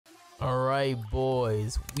Alright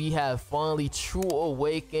boys, we have finally true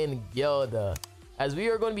awakened GELDA, as we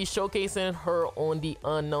are going to be showcasing her on the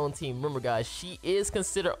unknown team. Remember guys, she is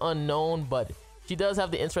considered unknown, but she does have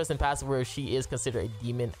the interesting passive where she is considered a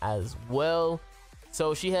demon as well.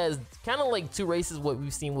 So she has kind of like two races, what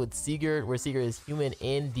we've seen with Sigurd, where Sigurd is human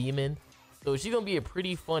and demon. So she's going to be a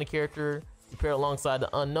pretty fun character to pair alongside the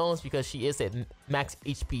unknowns, because she is a max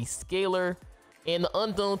HP scaler. And the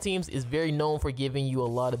unknown teams is very known for giving you a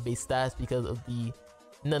lot of base stats because of the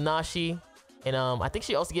Nanashi. And I think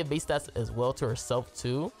she also gives base stats as well to herself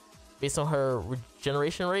too, based on her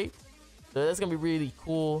regeneration rate. So that's gonna be really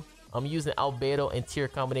cool. I'm using Albedo and Tier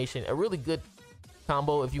combination, a really good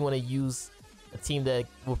combo if you want to use a team that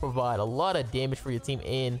will provide a lot of damage for your team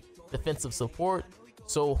in defensive support.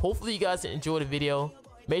 So hopefully you guys enjoyed the video.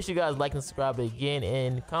 Make sure you guys like and subscribe again,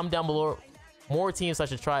 and comment down below more teams I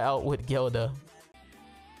should try out with GELDA.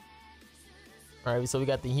 Alright, so we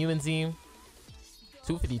got the human team.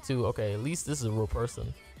 252. Okay, at least this is a real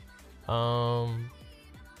person. Okay,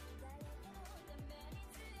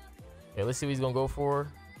 let's see what he's gonna go for.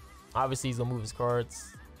 Obviously, he's gonna move his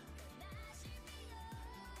cards.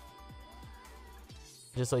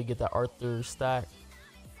 Just so you get that Arthur stack.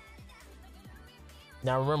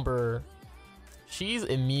 Now remember, she's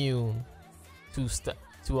immune to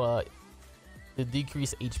the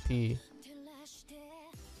decreased HP.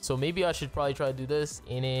 So maybe I should probably try to do this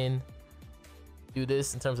and then do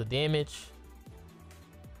this in terms of damage.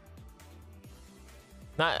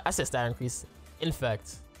 Not, I said stat increase.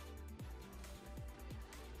 Infect.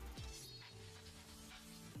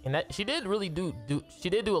 And that she did really do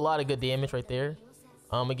a lot of good damage right there.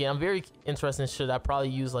 Again, I'm very interested in, should I probably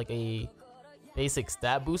use like a basic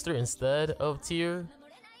stat booster instead of Tier?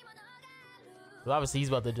 Because obviously he's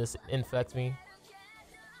about to just infect me.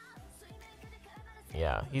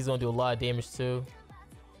 Yeah, he's gonna do a lot of damage too.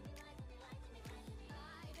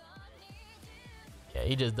 Yeah,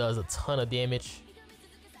 he just does a ton of damage.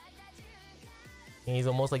 And he's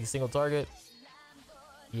almost like a single target.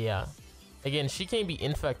 Yeah. Again, she can't be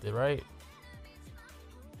infected, right?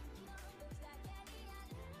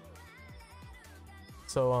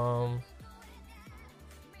 So,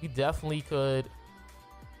 you definitely could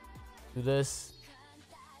do this.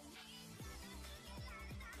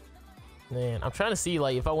 Man, I'm trying to see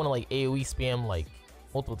like if I want to like AoE spam like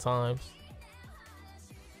multiple times.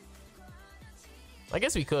 I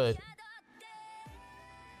guess we could.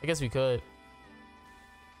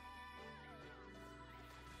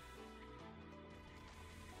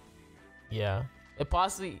 Yeah. It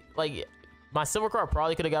possibly, like, my silver card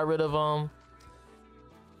probably could have got rid of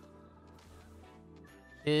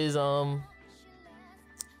his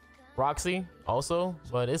Roxy also,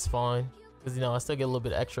 but it's fine. Because, you know, I still get a little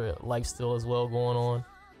bit extra life still as well going on.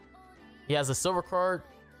 He has a silver card.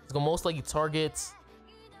 It's going to most likely target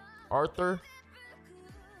Arthur.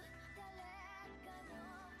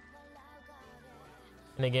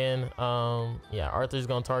 And again, yeah, Arthur's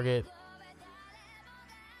going to target...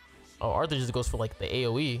 Oh, Arthur just goes for, like, the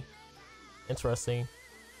AoE. Interesting.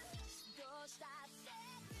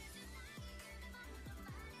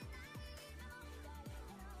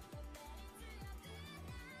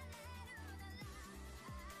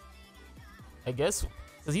 I guess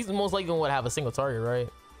because he's most likely gonna have a single target, right?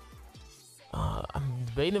 I'm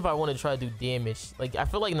debating if I want to try to do damage. Like, I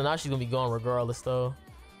feel like Nanashi's gonna be gone regardless, though.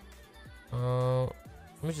 Let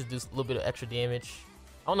me just do a little bit of extra damage.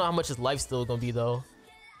 I don't know how much his life still gonna be though.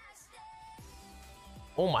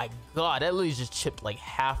 Oh my god, that literally just chipped like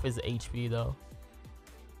half his HP though.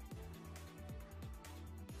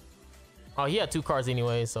 Oh, he had 2 cards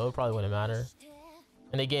anyway, so it probably wouldn't matter.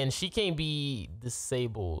 And again, she can't be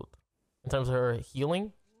disabled in terms of her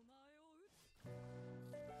healing.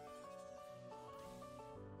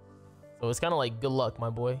 So it's kind of like good luck,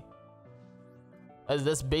 my boy.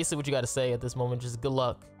 That's basically what you got to say at this moment. Just good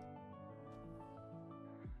luck.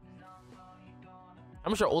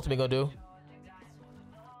 How much her ultimate gonna do?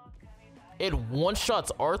 It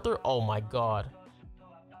one-shots Arthur? Oh my god.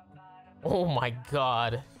 Oh my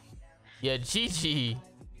god. Yeah, GG.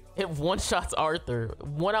 It one-shots Arthur.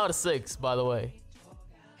 1 out of 6, by the way.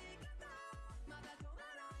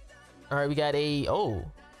 All right, we got a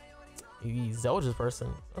Zelda's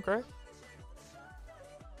person. Okay.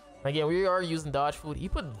 Again, we are using dodge food. He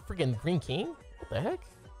put freaking Green King. What the heck?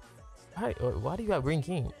 Why do you have Green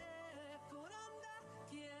King?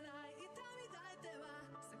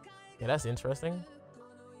 Yeah, that's interesting.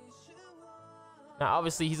 Now,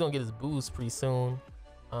 obviously, he's gonna get his boost pretty soon.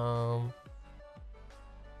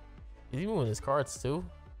 Is he moving his cards too?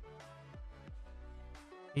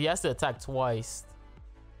 He has to attack twice.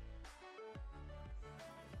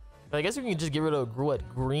 I guess we can just get rid of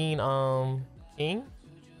green king.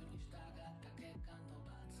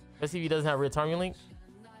 Let's see if he doesn't have retirement link.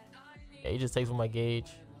 Yeah, he just takes with my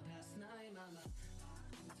gauge.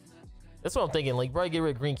 That's what I'm thinking. Like, probably get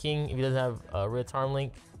rid of green king if he doesn't have a retirement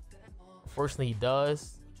link. Unfortunately, he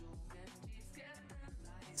does.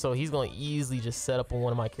 So he's going to easily just set up on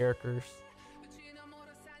one of my characters.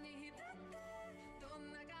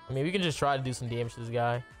 I mean, we can just try to do some damage to this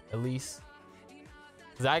guy, at least.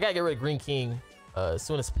 Because I got to get rid of green king as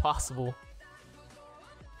soon as possible.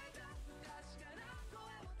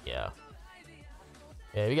 Yeah.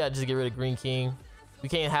 Yeah, we got to just get rid of green king. We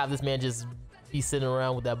can't have this man just be sitting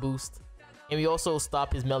around with that boost. And we also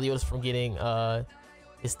stop his Meliodas from getting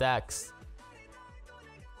his stacks.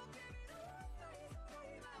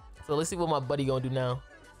 So let's see what my buddy gonna do now.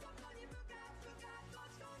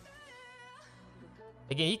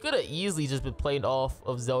 Again, he could have easily just been played off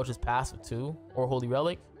of Zelda's passive too, or Holy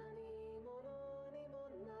Relic.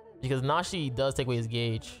 Because Nashi does take away his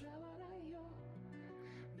gauge.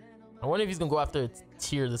 I wonder if he's gonna go after a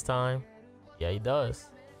tier this time. Yeah, he does.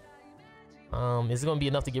 Is it gonna be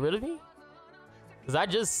enough to get rid of me? Because I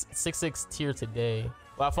just 6-6 tier today.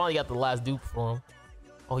 Well, I finally got the last dupe for him.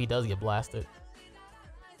 Oh, he does get blasted.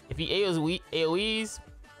 If he AoEs,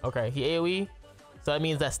 okay, he AoE. So that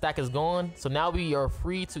means that stack is gone. So now we are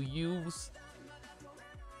free to use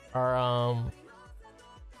our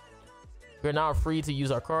we're now free to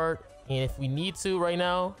use our card. And if we need to right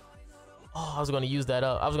now, oh, I was gonna use that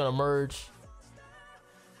up. I was gonna merge.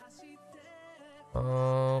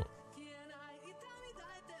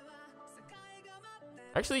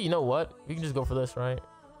 Actually, you know what? We can just go for this, right?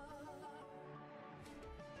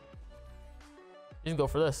 You can go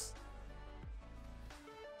for this.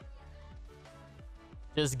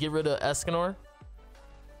 Just get rid of Escanor.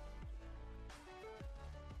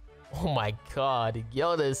 Oh my god,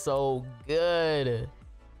 Gelda is so good.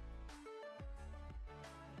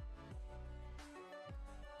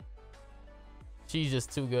 She's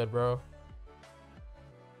just too good, bro.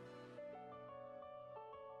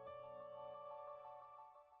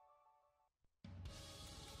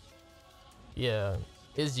 Yeah,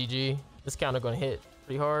 it's GG. This counter gonna hit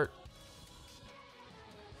pretty hard.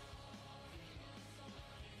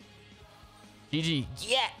 GG,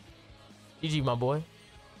 yeah! GG, my boy.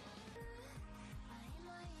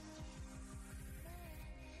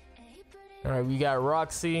 All right, we got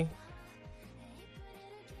Roxy.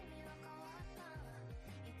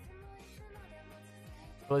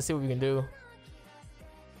 Let's see what we can do.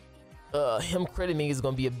 Him critting me is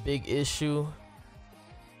gonna be a big issue.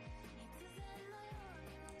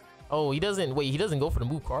 Oh, he doesn't. Wait, he doesn't go for the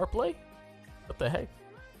move card play? What the heck?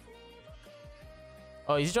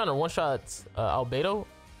 Oh, he's trying to one-shot Albedo.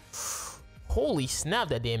 Holy snap,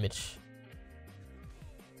 that damage.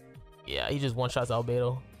 Yeah, he just one-shots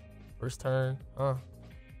Albedo. First turn.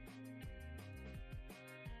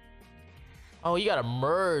 Oh, he got a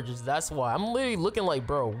merge. That's why. I'm literally looking like,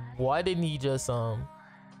 bro, why didn't he just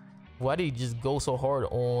why did he just go so hard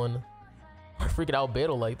on freaking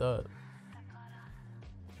Albedo like that?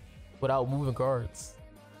 Without moving cards.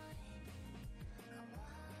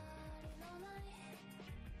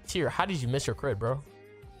 Tier, how did you miss your crit, bro?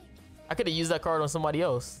 I could have used that card on somebody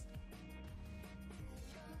else.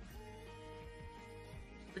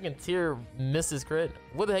 Freaking Tier misses crit.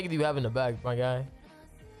 What the heck do you have in the bag, my guy?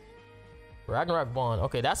 Ragnarok Bond.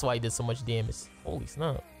 Okay, that's why he did so much damage. Holy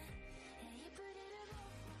snap.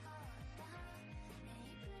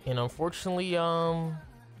 And unfortunately, I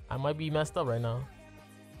might be messed up right now.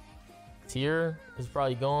 Tier is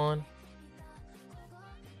probably gone.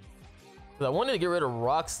 I wanted to get rid of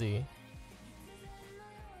Roxy.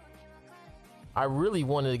 I really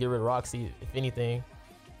wanted to get rid of Roxy, if anything.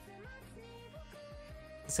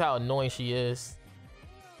 That's how annoying she is.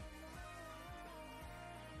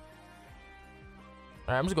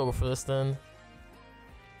 Alright, I'm just gonna go for this then.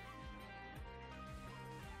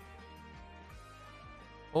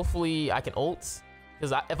 Hopefully I can ult.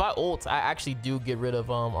 Because if I ult, I actually do get rid of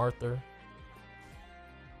Arthur.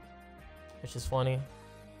 Which is funny.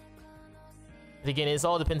 But again, it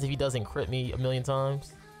all depends if he doesn't crit me a million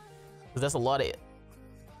times. Because that's a lot of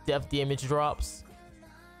death damage drops.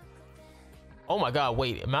 Oh my god,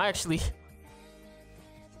 wait. Am I actually...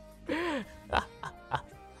 Man,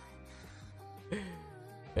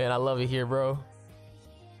 I love it here, bro.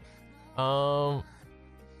 Go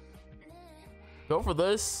for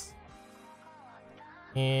this.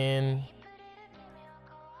 And...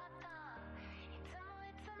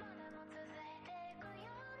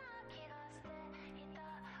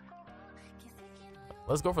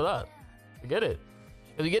 let's go for that. Forget it.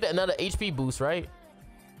 Because we get another HP boost, right?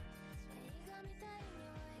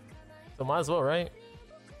 So might as well, right?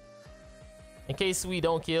 In case we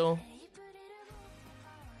don't kill.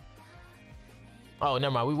 Oh,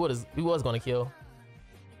 never mind. We was gonna kill.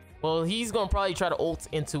 Well, he's gonna probably try to ult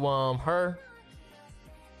into her.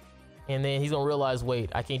 And then he's gonna realize,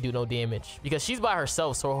 wait, I can't do no damage. Because she's by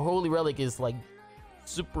herself, so her Holy Relic is like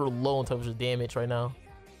super low in terms of damage right now.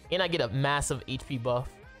 And I get a massive HP buff.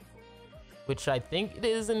 Which I think it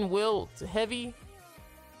is in Will heavy.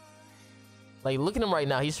 Like, look at him right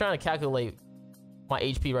now. He's trying to calculate my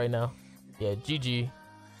HP right now. Yeah, GG.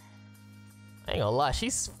 I ain't gonna lie,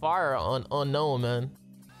 she's fire on unknown, man.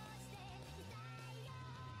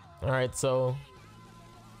 Alright, so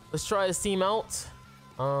let's try this team out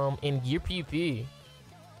in gear PvP.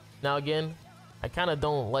 Now again, I kind of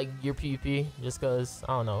don't like gear PvP just because,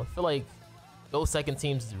 I don't know, I feel like those second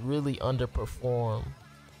teams really underperform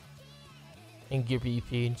in gear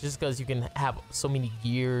PvP just because you can have so many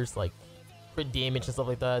gears, like crit damage and stuff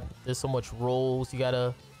like that. There's so much rolls you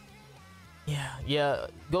gotta. Yeah,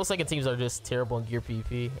 Ghost second teams are just terrible in gear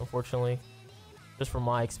PvP, unfortunately. Just from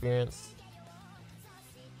my experience.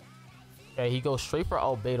 Okay, he goes straight for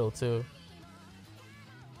Albedo too.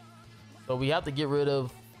 So we have to get rid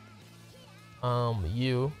of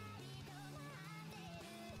you.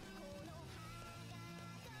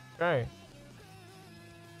 Okay.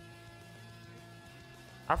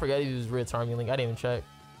 I forgot he was red Tarmian Link. I didn't even check.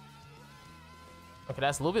 Okay,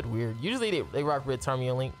 that's a little bit weird. Usually they rock red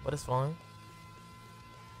Tarmian Link, but it's fine.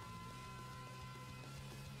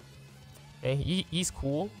 Okay, he's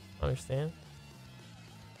cool. I understand.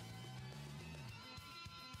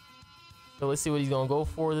 So let's see what he's gonna go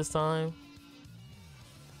for this time.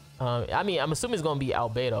 I mean, I'm assuming it's gonna be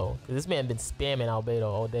Albedo, because this man been spamming Albedo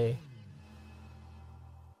all day.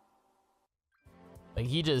 Like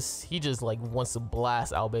he just like wants to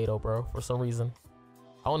blast Albedo, bro, for some reason.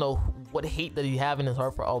 I don't know what hate that he have in his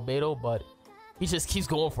heart for Albedo, but he just keeps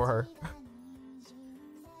going for her.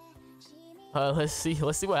 Let's see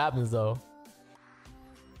what happens though.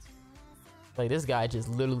 Like this guy just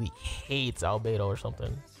literally hates Albedo or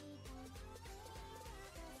something.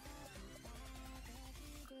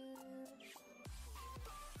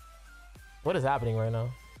 What is happening right now?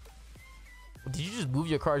 Did you just move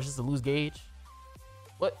your cards just to lose gauge?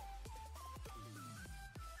 What?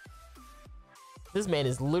 This man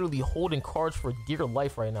is literally holding cards for dear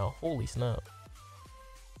life right now. Holy snap.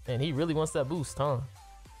 Man, he really wants that boost, huh?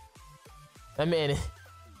 That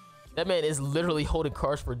man is literally holding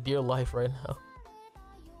cards for dear life right now.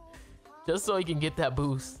 Just so he can get that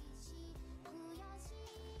boost.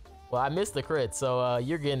 Well, I missed the crit, so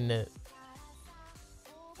you're getting it.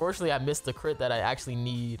 Fortunately, I missed the crit that I actually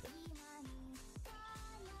need.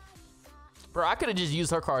 Bro, I could have just used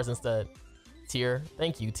her cards instead. Tier.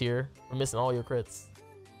 Thank you, Tier, for missing all your crits.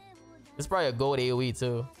 It's probably a gold AoE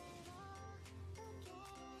too.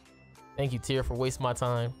 Thank you, Tier, for wasting my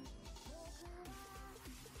time.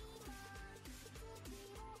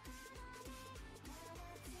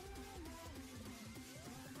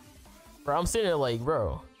 Bro, I'm sitting there like,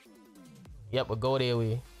 bro. Yep, a gold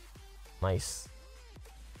AoE. Nice.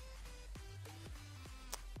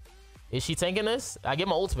 Is she tanking this? I get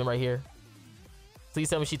my ultimate right here. Please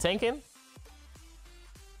tell me she tanking.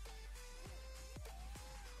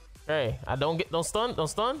 Okay, I don't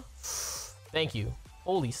stun. Thank you.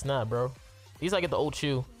 Holy snap, bro. At least I get the old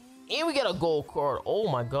chew. And we get a gold card. Oh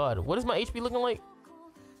my god. What is my HP looking like?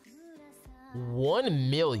 1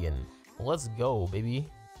 million. Let's go, baby.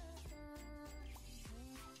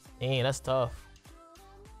 Dang, that's tough.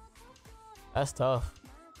 That's tough.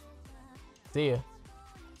 See ya.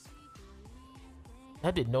 I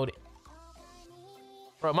didn't know that.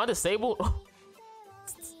 Bro, am I disabled?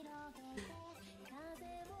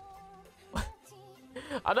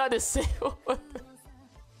 I'm not disabled.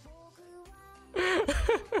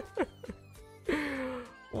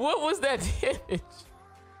 What was that damage?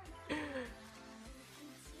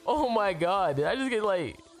 Oh my god, did I just get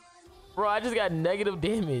like... Bro, I just got negative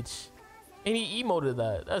damage. And he emoted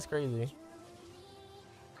that. That's crazy.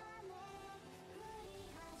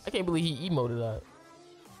 I can't believe he emoted that.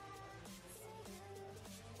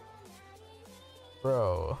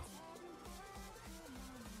 Bro,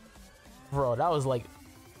 that was like,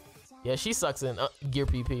 yeah, she sucks in gear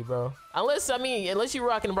PP, bro. Unless you're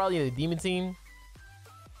rocking probably the demon team,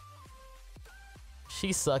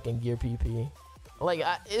 she suck in gear PP. Like,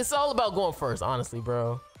 it's all about going first, honestly,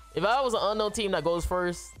 bro. If I was an unknown team that goes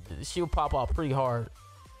first, she'll pop off pretty hard.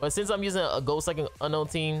 But since I'm using a go second unknown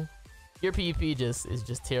team, gear PvP is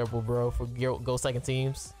just terrible, bro, for go second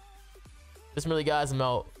teams. Just really, guys, I'm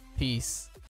out. Peace.